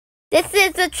This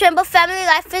is the Trimble family.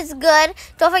 Life is good.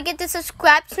 Don't forget to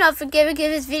subscribe. Don't forget to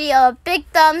give this video a big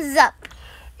thumbs up.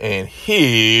 And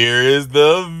here is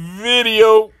the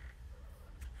video.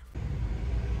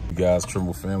 You guys,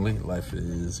 Trimble family, life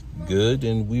is good,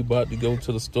 and we about to go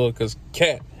to the store because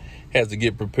Katt has to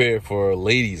get prepared for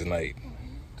ladies' night.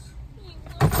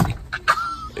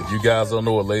 If you guys don't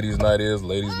know what ladies' night is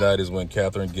when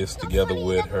Catherine gets together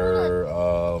with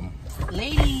her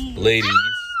ladies,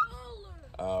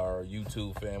 our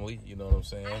YouTube family. You know what I'm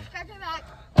saying?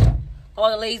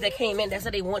 All the ladies that came in, that's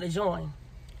what they want to join.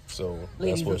 So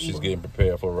that's what she's getting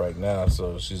prepared for right now.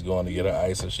 So she's going to get her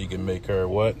ice so she can make her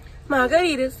what?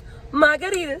 Margaritas.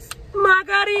 Margaritas.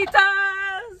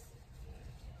 Margaritas.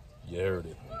 You heard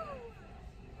it.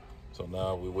 So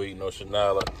now we're waiting on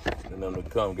Shanila and them to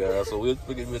come, guys. So we'll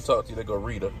talk to you. They're going to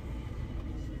read her.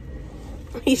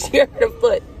 He shared her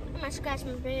foot. I'm going to scratch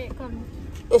my bed. Come.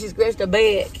 And she scratched her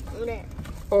back. On that.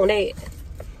 On that.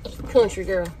 Country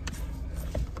girl.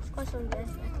 Scratch my bed.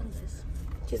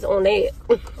 She's on that.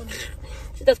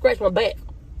 She just scratched my back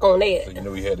on that. So you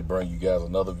know we had to bring you guys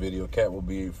another video. Katt will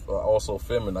be also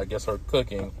filming, I guess, her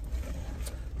cooking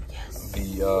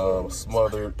the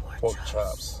smothered pork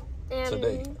chops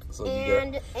today. So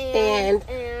and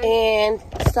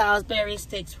Salisbury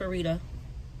steaks for Rita.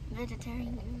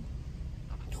 Vegetarian.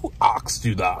 Who asked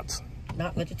you that?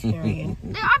 Not vegetarian.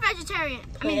 They are vegetarian.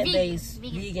 Plant-based.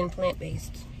 Vegan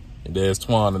plant-based. And there's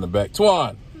Twan in the back.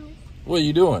 Twan, what are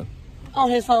you doing? On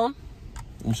his phone.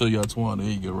 Let me show y'all Twan. There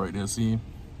you go, right there. See him?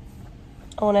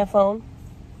 On that phone.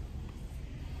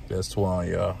 That's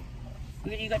Twan, y'all.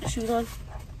 You got the shoes on?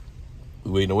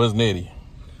 We waiting. Where's Nettie?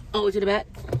 Oh, to the back.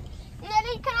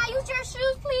 Nettie, can I use your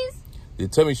shoes, please? They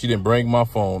tell me she didn't bring my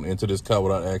phone into this car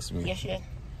without asking me. Yes, she did.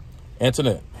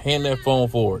 Antoinette, hand that phone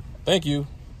forward. Thank you.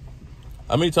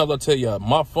 How many times I tell y'all,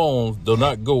 my phones do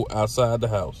not go outside the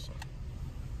house.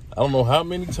 I don't know how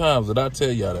many times did I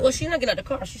tell y'all that. Well, she's not getting out the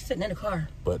car. She's sitting in the car.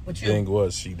 But the thing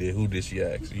was, she did. Who did she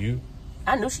ask? You?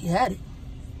 I knew she had it.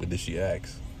 But did she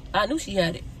ask? I knew she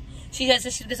had it. She had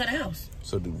since she was inside the house.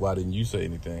 So why didn't you say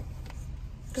anything?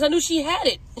 Because I knew she had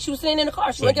it. And she was sitting in the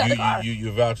car. She went out the car.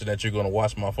 You're vouching that you're going to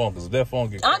watch my phone because if that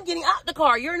phone gets... I'm getting out the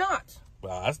car. You're not.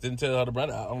 Well, I just didn't tell her to bring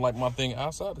it. I don't like my thing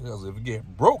outside the house. If it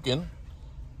get broken,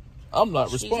 I'm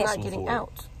not responsible for it. She's not getting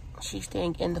out. She's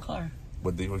staying in the car.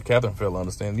 But what Catherine failed to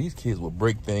understand, these kids will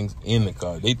break things in the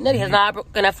car. Nettie has not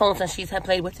broken that phone since she's had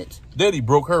played with it. Daddy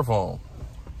broke her phone.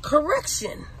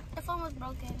 Correction. The phone was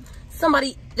broken.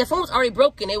 The phone was already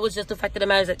broken. It was just the fact of the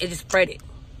matter is that it just spread it.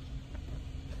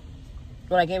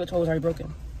 When I gave it to her, it was already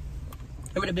broken.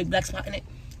 Remember the big black spot in it?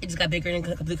 It just got bigger and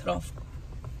completely cut off.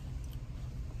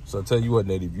 So I tell you what,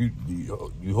 Nettie,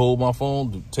 you hold my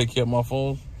phone, take care of my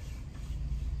phone.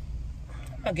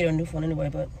 I'll get her a new phone anyway,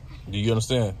 but... Do you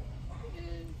understand?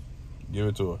 Give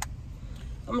it to her.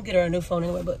 I'm gonna get her a new phone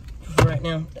anyway, but for right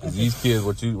now. These kids,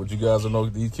 what you guys don't know,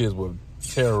 these kids will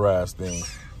terrorize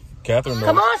things. Catherine knows.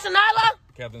 Come on, Shanila!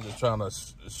 Catherine's just trying to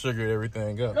sugar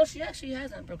everything up. No, she actually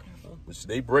hasn't broken her phone. But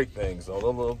they break things.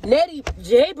 Nettie,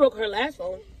 Jay broke her last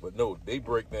phone. But no, they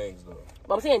break things though.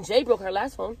 But I'm saying Jay broke her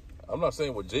last phone. I'm not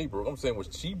saying what Jay broke. I'm saying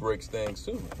what she breaks things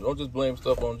too. Don't just blame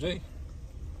stuff on Jay.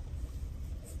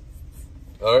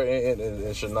 All right, and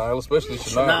Shanila, especially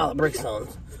Shanila. Shanila breaks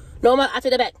phones. No, I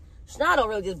take that back. Shanila don't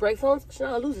really just break phones.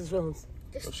 Shanila loses phones.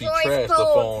 So she trashed the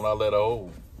phone I let her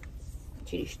hold.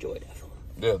 She destroyed that phone.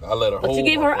 Yeah, I let her hold. But you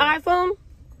gave her an iPhone,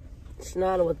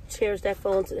 Shanila would cherish that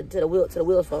phone till the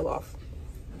wheels fall off.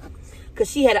 Because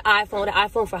she had an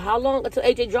iPhone for how long? Until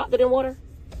AJ dropped it in water?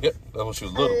 Yep, that's when she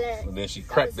was little. And then she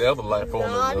cracked the other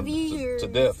iPhone to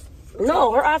death.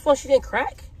 No, her iPhone she didn't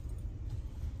crack.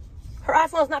 Her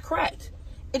iPhone's not cracked.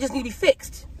 It just need to be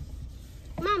fixed.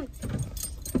 Mom,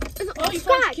 it's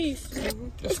cracked.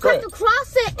 It's cracked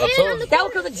across it and on the That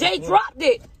was because Jay dropped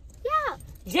it. Yeah.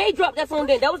 Jay dropped that phone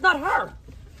then. That was not her.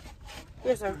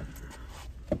 Yes, sir.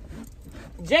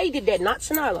 Jay did that, not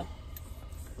Shanila.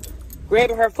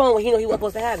 Grabbing her phone when he knew he wasn't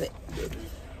supposed to have it.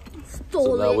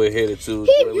 So now we're headed to...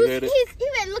 He's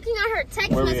been looking at her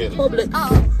text messages. Publix.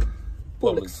 Oh.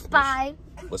 Publix. Bye.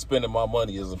 But spending my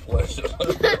money is a pleasure.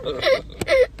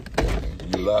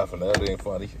 You laughing. That ain't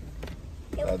funny.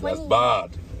 That's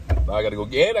bad. Now I gotta go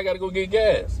get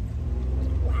gas.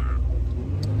 Wow.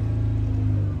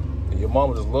 And your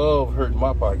mama just love hurting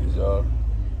my pockets, y'all.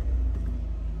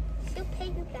 She'll pay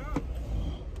you back.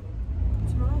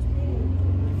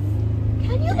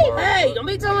 Can you be... Hey, don't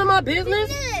be telling my business.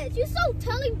 You're so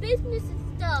telling business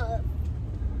and stuff.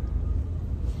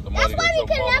 That's why we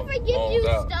can never give you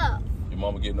stuff. Your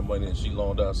mama getting the money and she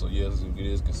loaned out, so yes, it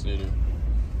is considered.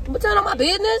 I'm telling my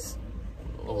business.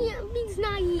 Oh. Yeah, he's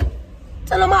not here.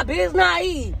 Tell her my biz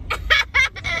naive.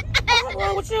 What's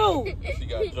wrong with you? She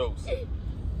got jokes.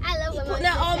 I love when Putting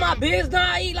that on my biz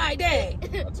naive like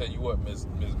that. I tell you what, Miss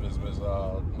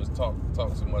talk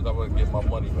too much. I'm gonna get my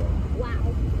money back.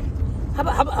 Wow. How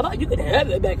about you can have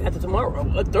it back after tomorrow?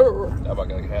 How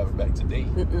about I can have it back today?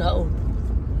 No.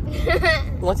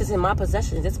 Once it's in my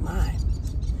possession, it's mine.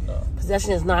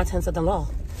 Possession is 9/10 of the law.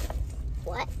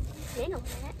 What? They know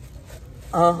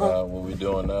that. What we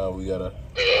doing now? We gotta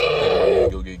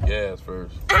go get gas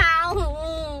first.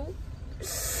 Ow!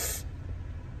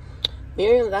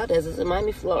 Miriam Valdez is in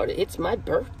Miami, Florida. It's my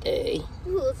birthday.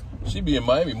 She be in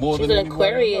Miami more She's than an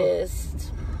Aquarius.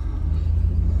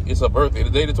 It's her birthday. The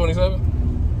day the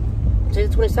 27th? Today's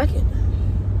the 22nd.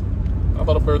 I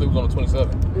thought her birthday was on the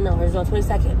 27th. No, hers was on the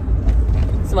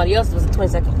 22nd. Somebody else was the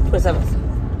 22nd, 27th.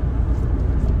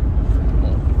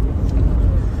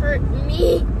 Hurt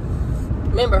me.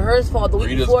 Remember, hers fall the week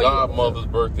Rita's before godmother's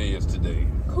birthday is today.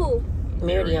 Who?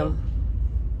 Miriam.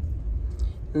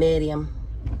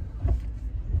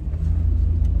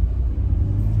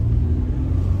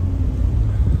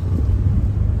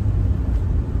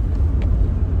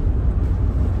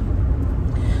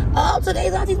 Oh,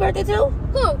 today's Auntie's birthday too?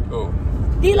 Who? Oh.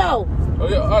 D-Lo. Oh,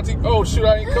 yeah, Auntie. Oh, shoot,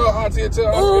 I didn't call Auntie until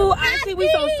Ooh, Auntie, we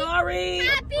so sorry.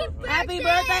 Happy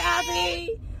birthday,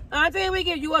 Auntie. Auntie, we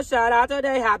give you a shout out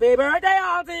today. Happy birthday,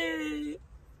 Auntie.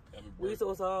 We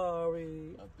so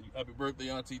sorry. Happy birthday,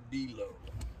 Auntie D-Lo.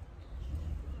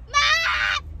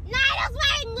 Mom! Nida's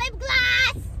wearing lip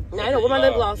gloss. Nida, where's my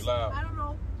lip gloss? I don't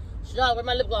know. Shut where's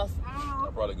my lip gloss?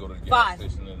 I'll probably go to the gas 5.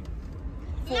 station and...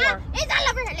 4. Nah, it's all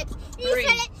over her lips. You 3.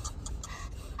 smell it?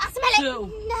 I smell 2.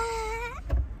 it. Nah.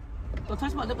 Don't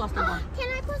touch my lip gloss no more.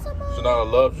 Can I put some on? Chanel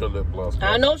loves your lip gloss.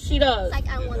 I know she does. Like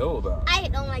I want. Hold on. I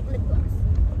don't like lip gloss.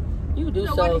 You do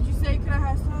So so. what did you say? Can I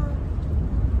have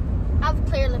some? I have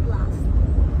clear lip gloss.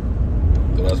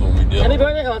 So that's what we did. Happy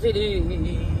birthday, Auntie D.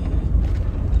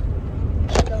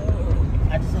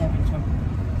 I just have it.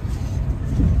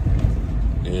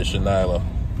 Yeah, Shanyla.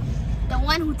 The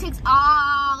one who takes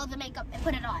all the makeup and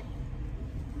put it on.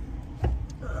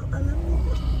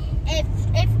 If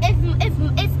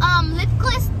lip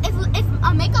gloss, if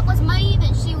makeup was money,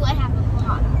 then she would have a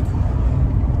lot.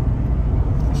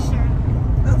 For sure.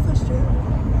 Oh, for sure.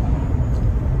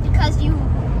 Because you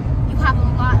have a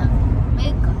lot of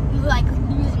makeup. You like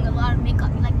using a lot of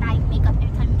makeup. You like buying makeup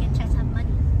every time you get a chance to have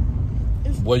money.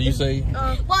 What do you say?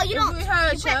 Well, you If don't. we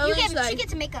had a challenge, she like-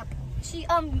 gets makeup. She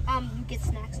gets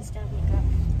snacks instead of makeup.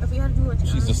 If we had to do a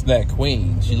challenge. She's a snack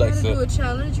queen. She likes to do a to...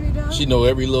 challenge, Rita. She know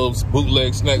every little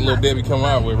bootleg snack little Debbie come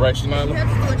out with, right, We Shanyla? had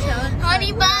to do a challenge.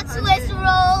 Honey bun Swiss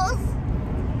rolls.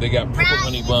 They got purple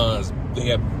honey buns.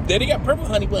 They got purple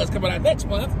honey buns coming out next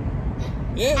month.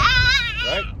 Yeah.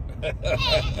 Right?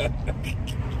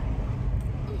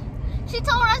 She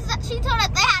told us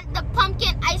they had the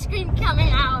pumpkin ice cream coming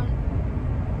out.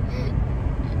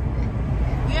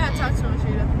 We gotta talk to him,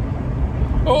 Rita.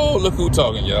 Oh, look who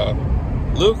talking, y'all.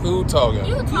 Look who talking.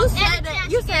 You You said that.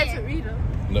 You said to Rita.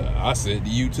 No, I said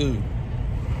to you too,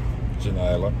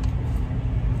 Janila.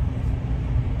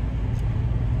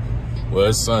 Well,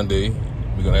 it's Sunday.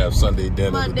 We're gonna have Sunday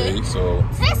dinner Monday. today. So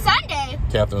Today's Sunday.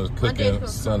 Catherine's cooking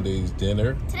Monday's Sunday's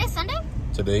dinner Today's Sunday?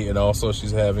 today, and also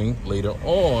she's having later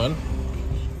on,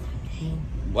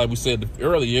 like we said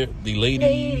earlier, the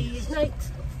ladies night.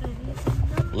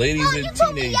 Ladies Oh, and you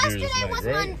told me teenagers yesterday night, was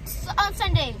right? on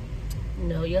Sunday.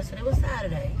 No, yesterday was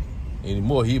Saturday.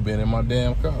 Anymore, he been in my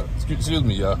damn car. Excuse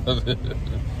me, y'all. I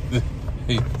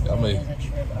mean,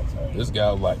 this guy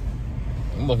was like,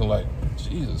 I'm looking like,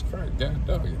 Jesus Christ, God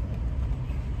dog it.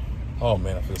 Oh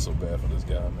man, I feel so bad for this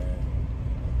guy, man.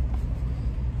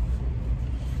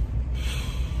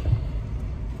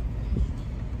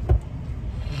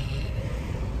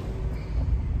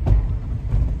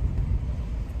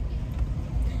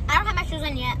 I don't have my shoes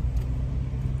on yet.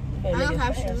 I don't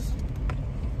have shoes.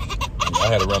 I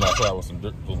had to run outside with some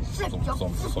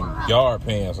yard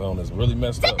pants on that's really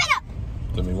messed up.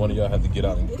 I mean, one of y'all had to get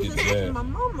out and get This is gas. my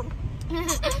mama.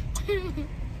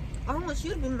 I want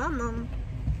you to be my mama.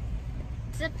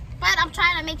 But I'm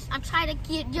trying to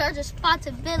get your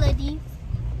responsibility.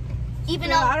 Even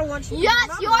Yeah, though I don't want you to be yes,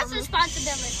 my yours mama.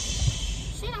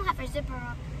 responsibility. She don't have her zipper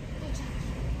up.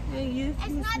 Hey, you. It's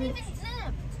not even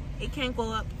zipped. It can't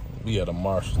go up. We had a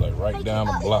marsh like right down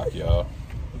the block, y'all.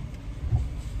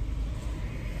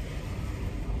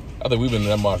 I think we've been in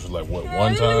that marsh like what,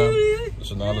 one time?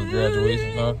 Shanila's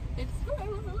graduation, huh?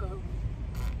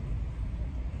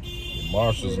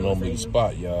 Marshall's normally the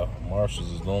spot, y'all.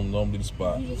 Marshall's is normally the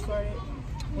spot. You just farted.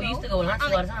 We used to go with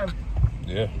Auntie all the time.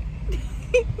 Yeah.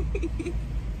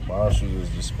 Marshall is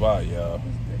the spot, y'all.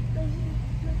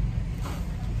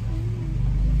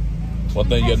 One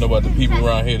thing you gotta know about the people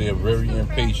around here, they're very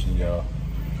impatient, y'all.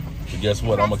 But guess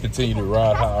what? I'm gonna continue to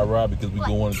ride how I ride because we're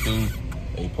going through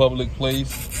a public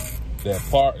place. That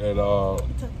part that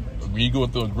when you go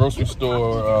through a grocery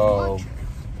store,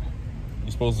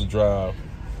 you're supposed to drive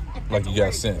like you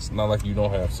got sense, not like you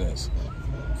don't have sense.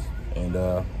 And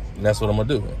that's what I'm gonna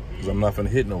do. Cause I'm not gonna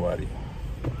hit nobody.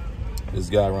 This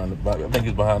guy around the back, I think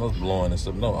he's behind us blowing and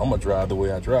stuff. No, I'm gonna drive the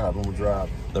way I drive. I'm gonna drive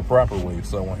the proper way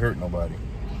so I won't hurt nobody.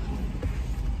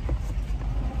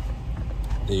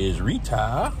 There's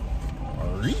Rita.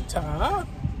 Rita.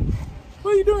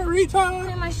 What are you doing, Rita?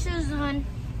 Put my shoes on.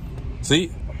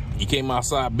 See? You came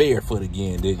outside barefoot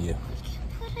again, didn't you?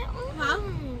 Put it on. Huh?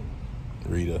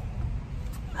 Rita.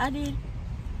 I did.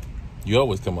 You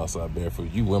always come outside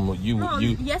barefoot. You women, you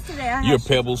Yesterday I had you're shoes.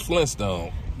 Pebbles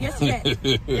Flintstone.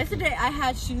 Yesterday I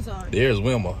had shoes on. There's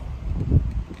Wilma.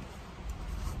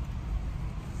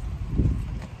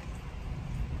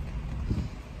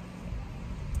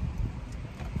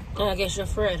 And I guess you're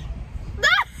Fred.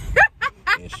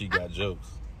 And she got jokes.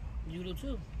 You do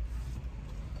too.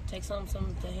 Take some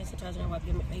hand sanitizer and wipe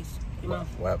your face, your mouth.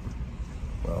 What happened?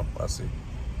 Well, I see.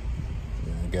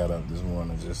 Yeah, I got up this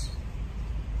morning, just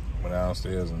went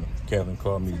downstairs, and Catherine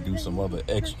called me to do some other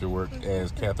extra work,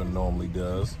 as Catherine normally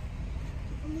does.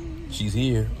 She's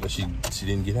here, but she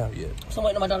didn't get out yet. So I'm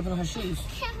waiting on my daughter to put on her shoes.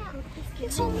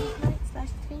 So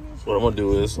what I'm gonna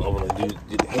do is I'm gonna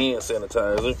do the hand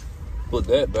sanitizer, put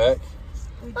that back.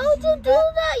 Oh, to do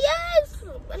that, yes.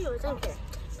 Anyways, I don't care.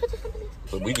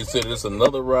 So we consider this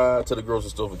another ride to the grocery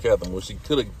store for Catherine. Well, she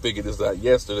could have figured this out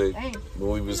yesterday when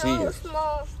we was No, here. it's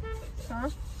small. Huh?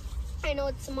 I know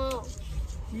it's small.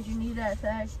 Did you need that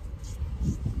tag?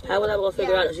 How was I going to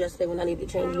figure out this yesterday when I need to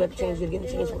change? You have to change, you get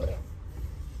to change for it.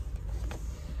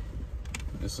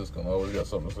 This is gonna always got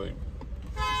something to say.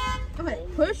 Okay,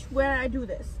 push where I do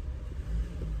this.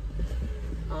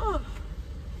 Oh,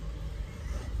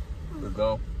 Let's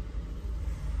go.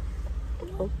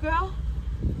 girl.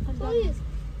 Please.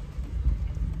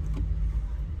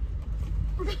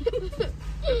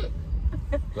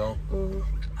 Go.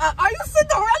 Are you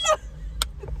Cinderella?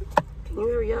 Can you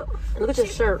hurry up? And look at your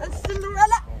shirt.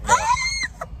 Cinderella.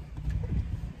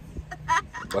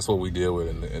 That's what we deal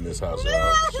with in this house, y'all.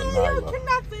 You Shania.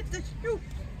 cannot fit the shoe.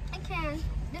 I can.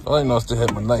 I didn't know I still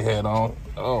had my night hat on.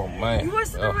 Oh, man. You are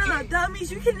Cinderella,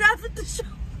 dummies. You cannot fit the shoe.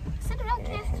 Cinderella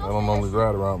can't I don't normally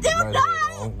ride around with my night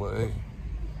hat on, but hey.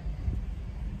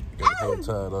 Got the hair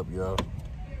tied up, y'all.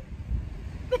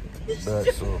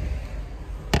 Back, so.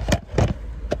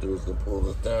 Do is to pull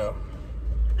this down.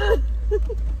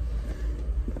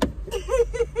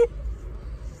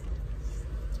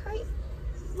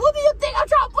 What do you think I'm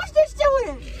trying to push this shoe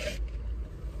in?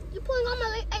 You're pulling all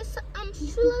my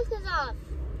shoelaces off.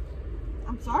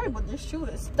 I'm sorry, but this shoe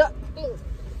is stuck. Ew.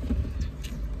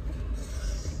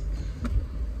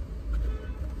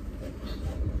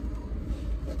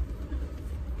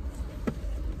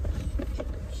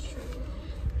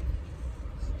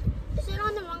 Is it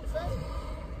on the wrong foot?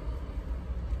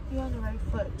 You're on the right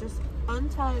foot. Just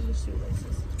untie the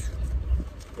shoelaces.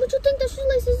 What do you think the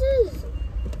shoelaces is?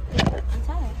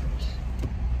 Untie it.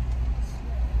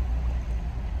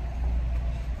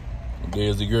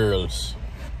 There's the girls.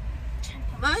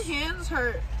 My hands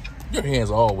hurt. Your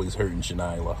hands are always hurting,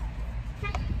 Shania.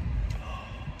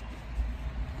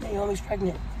 Naomi's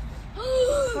pregnant.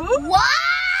 What?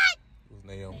 Who's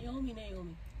Naomi?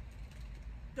 Naomi.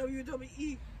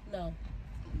 WWE. No.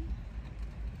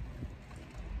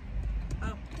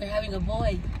 Oh. They're having a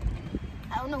boy.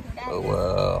 I don't know who that is. Oh,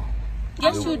 wow.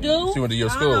 Yes, you do. She went to your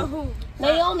I don't know school. who.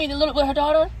 Naomi, the little with her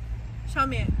daughter. Show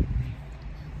me it.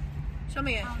 Show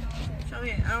me it. Show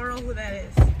me it. I don't know who that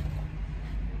is.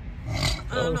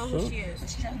 I don't know who she is.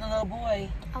 She's having a little boy.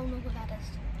 I don't know who that is.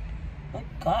 Oh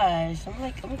gosh,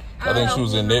 I think she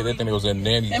was in there. They think it was in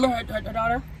Nanny's. Remember her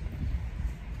daughter?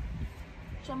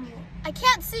 Show me. I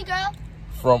can't see, girl.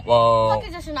 From, Fuck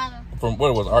is this another? from what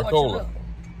it was, Arcola.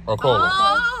 Arcola.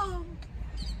 Oh.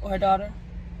 Or her daughter,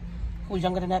 who was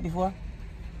younger than that before.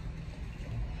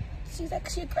 She's like,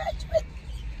 she a graduate.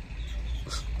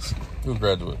 Who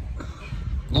graduate?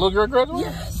 The little girl graduate?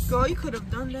 Yes. Girl, you could have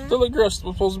done that. The little girl was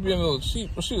supposed to be in the, she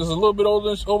was a little bit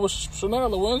older than over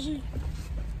Shania, wasn't she?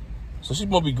 So she's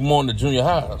supposed to be going to junior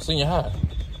high, senior high.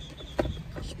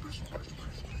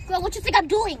 Girl, what you think I'm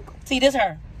doing? See, this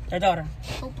her daughter.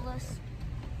 Hopeless.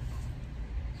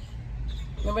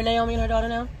 Remember Naomi and her daughter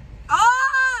now?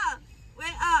 Ah!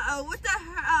 Wait, what's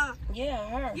that? Yeah,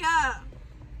 her.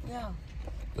 Yeah.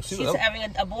 She's having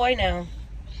a boy now.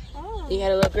 Oh. He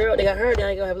had a little girl. They got her. Now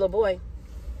they gonna have a little boy.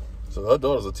 So her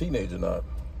daughter's a teenager now.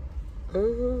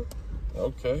 Mm-hmm.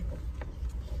 Okay.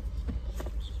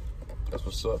 That's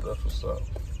what's up. That's what's up.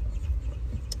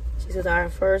 She says, our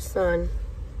first son.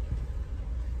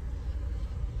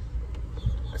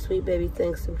 Sweet baby,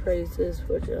 thanks and praises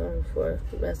for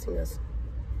blessing us.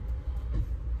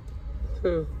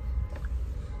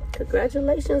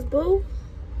 Congratulations, boo.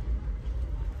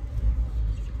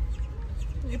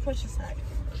 You push aside.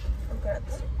 I'm good at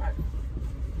this part.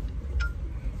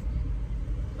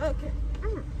 Okay.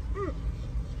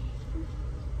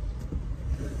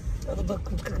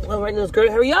 Well, right now,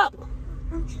 girl, hurry up.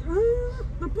 I'm trying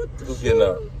to put the Who's getting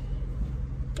up?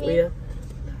 Rhea.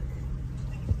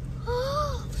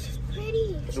 Oh, she's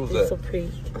pretty. Who's She's that? so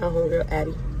pretty. My homegirl,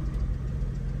 Addie.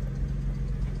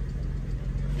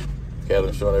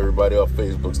 Katt showing everybody off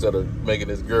Facebook instead of making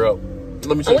this girl.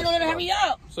 Let me show Oh, you. wait, no, hurry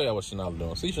up. Say how what Shanala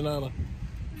doing. See Shanala?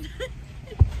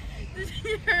 This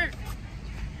hurt.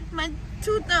 My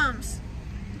two thumbs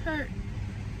hurt.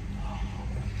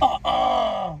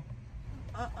 Uh-uh.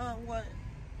 What?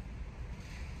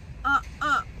 What?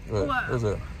 What? What's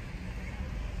that?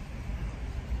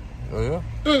 Oh yeah?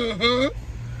 Mm-hmm.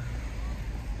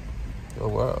 Oh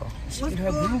wow. She get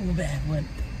her groove back one.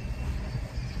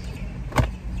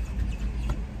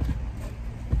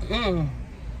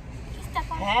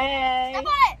 Step on it. Hey. Step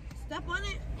on it. Step on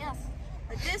it? Yes.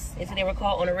 Like this? They said they were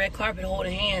caught on the red carpet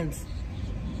holding hands.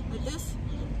 Like this?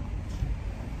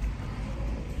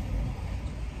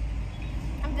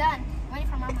 I'm done. Waiting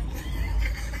for Mama.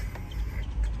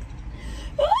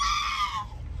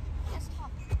 Yes,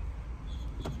 stop.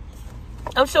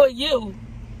 I'm showing you.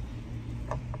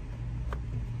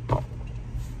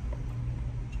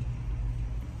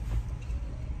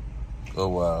 Oh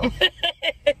wow.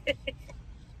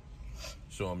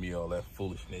 Showing me all that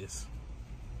foolishness.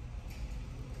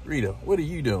 Rita, what are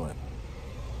you doing?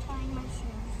 Tying my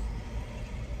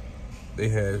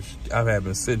shoes. I have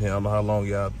been sitting here. I don't know how long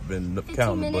y'all been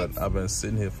counting, minutes. but I've been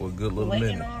sitting here for a good little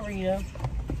Waiting minute. on Rita.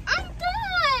 I'm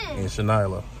done. And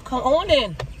Shanila. Come on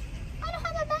then. I don't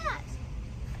have a mask.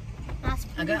 Mask,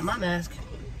 I got my mask.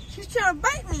 She's trying to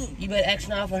bite me. You better ask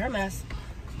now for her mask.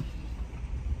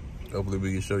 Hopefully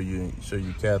we can show you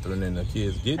Catherine and the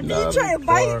kids getting You out of trying the to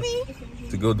bite car me?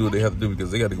 to go do what they have to do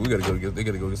because they gotta go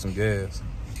get some gas.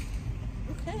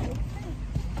 Okay.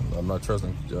 I'm not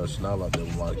trusting Shanila out there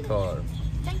with my car.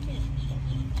 Thank you.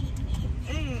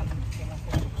 Hey.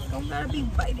 Don't gotta be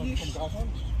bitey.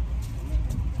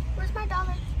 Where's my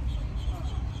dollar?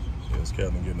 Yeah, it's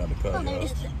Catherine getting out of the car, Oh, there y'all.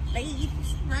 it is. Ladies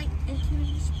night into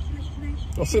this night.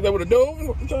 Don't sit there with the door open.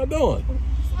 What y'all doing?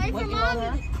 Wait for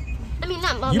Mom. I mean,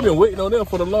 not Mom. You been waiting on them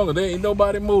for the longest. They ain't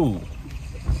nobody moved.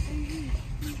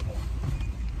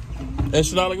 And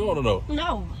Shanila going to know.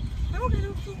 No.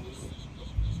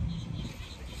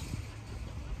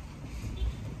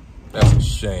 That's a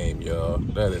shame, y'all.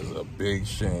 That is a big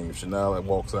shame. Shanila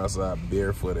walks outside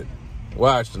barefooted.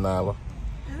 Why, Shanila?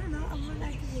 I don't know. I'm gonna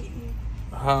activate you.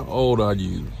 How old are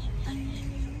you?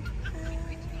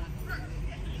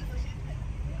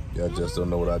 Y'all just don't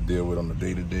know what I deal with on the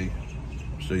day-to-day.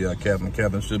 Show y'all Catherine.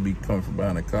 Catherine should be coming from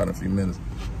behind the car in a few minutes.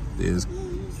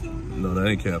 No, that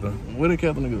ain't Catherine. Where did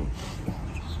Catherine go?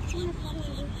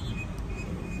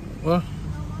 What?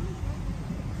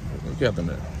 Where's Catherine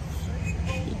at?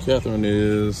 Catherine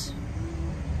is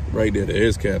right there.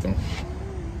 There's Catherine.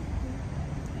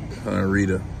 Her and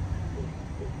Rita.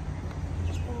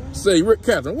 Say, Rick,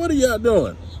 Catherine, what are y'all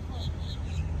doing?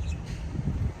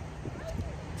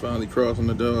 Finally crossing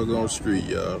the doggone street,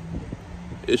 y'all.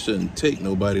 It shouldn't take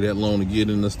nobody that long to get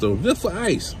in the store just for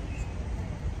ice.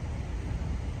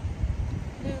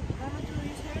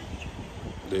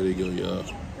 There they go, y'all.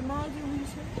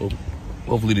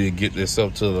 Hopefully they get this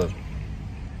up to the.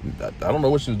 I don't know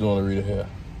what she was doing to Rita here.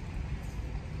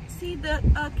 See, the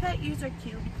cat ears are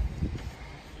cute.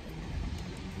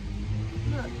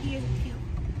 Look, he is cute.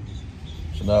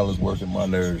 Shanala's working my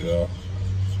nerves, y'all.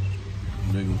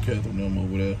 There go Catherine them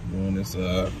over there doing this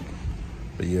side.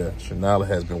 But yeah, Shanala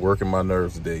has been working my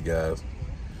nerves today, guys.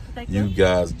 You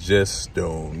guys just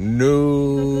don't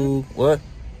know. What?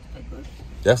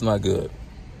 That's not good.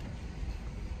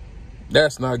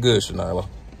 That's not good, Shanala.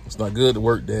 It's not good to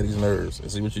work daddy's nerves.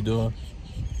 And see what you're doing?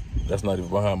 That's not even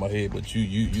behind my head, but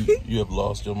you have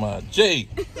lost your mind. Jay,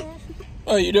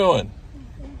 what are you doing?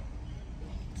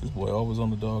 This boy always on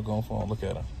the doggone phone. Look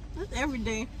at him. That's every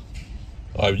day.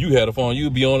 Oh, if you had a phone,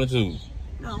 you'd be on it too.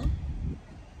 No.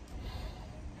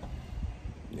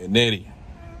 And Nettie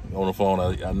on the phone,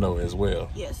 I know as well.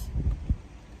 Yes.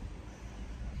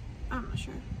 I'm not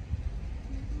sure.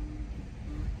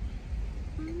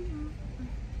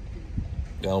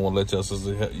 Y'all don't want to let your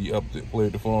sister you up to play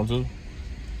the phone too?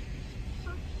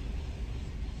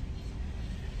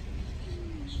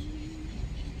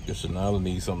 Because Shanala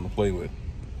needs something to play with.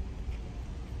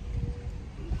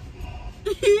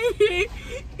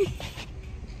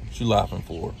 What you laughing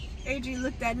for? Adrian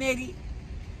looked at Nettie.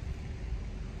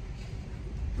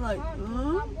 Like,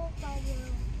 huh?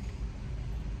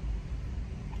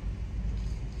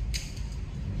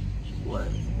 What?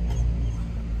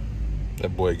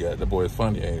 That boy is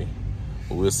funny, ain't he?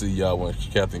 But we'll see y'all when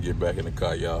Captain get back in the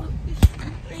car, y'all.